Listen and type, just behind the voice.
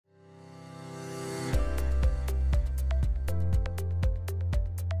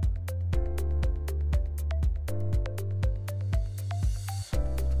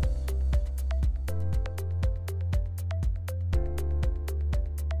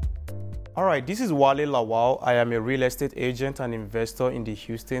All right, this is Wale Lawal. I am a real estate agent and investor in the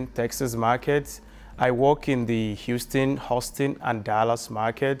Houston, Texas market. I work in the Houston, Austin, and Dallas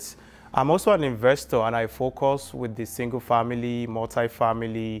markets. I'm also an investor and I focus with the single family,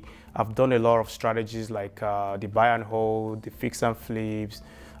 multi-family. I've done a lot of strategies like the buy and hold, the fix and flips.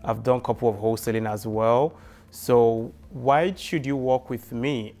 I've done a couple of wholesaling as well. So why should you work with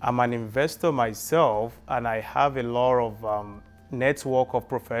me? I'm an investor myself and I have a lot of network of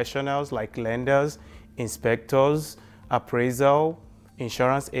professionals like lenders, inspectors, appraisal,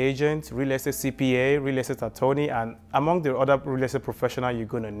 insurance agents, real estate CPA, real estate attorney, and among the other real estate professionals you're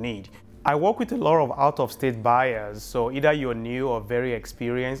gonna need. I work with a lot of out-of-state buyers, so either you're new or very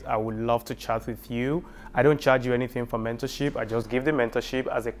experienced, I would love to chat with you. I don't charge you anything for mentorship. I just give the mentorship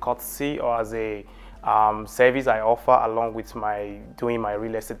as a courtesy or as a service I offer along with doing my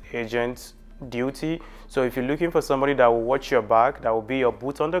real estate agent duty. So if you're looking for somebody that will watch your back, that will be your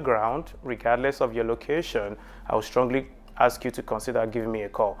boot on the ground, regardless of your location, I would strongly ask you to consider giving me a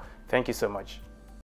call. Thank you so much.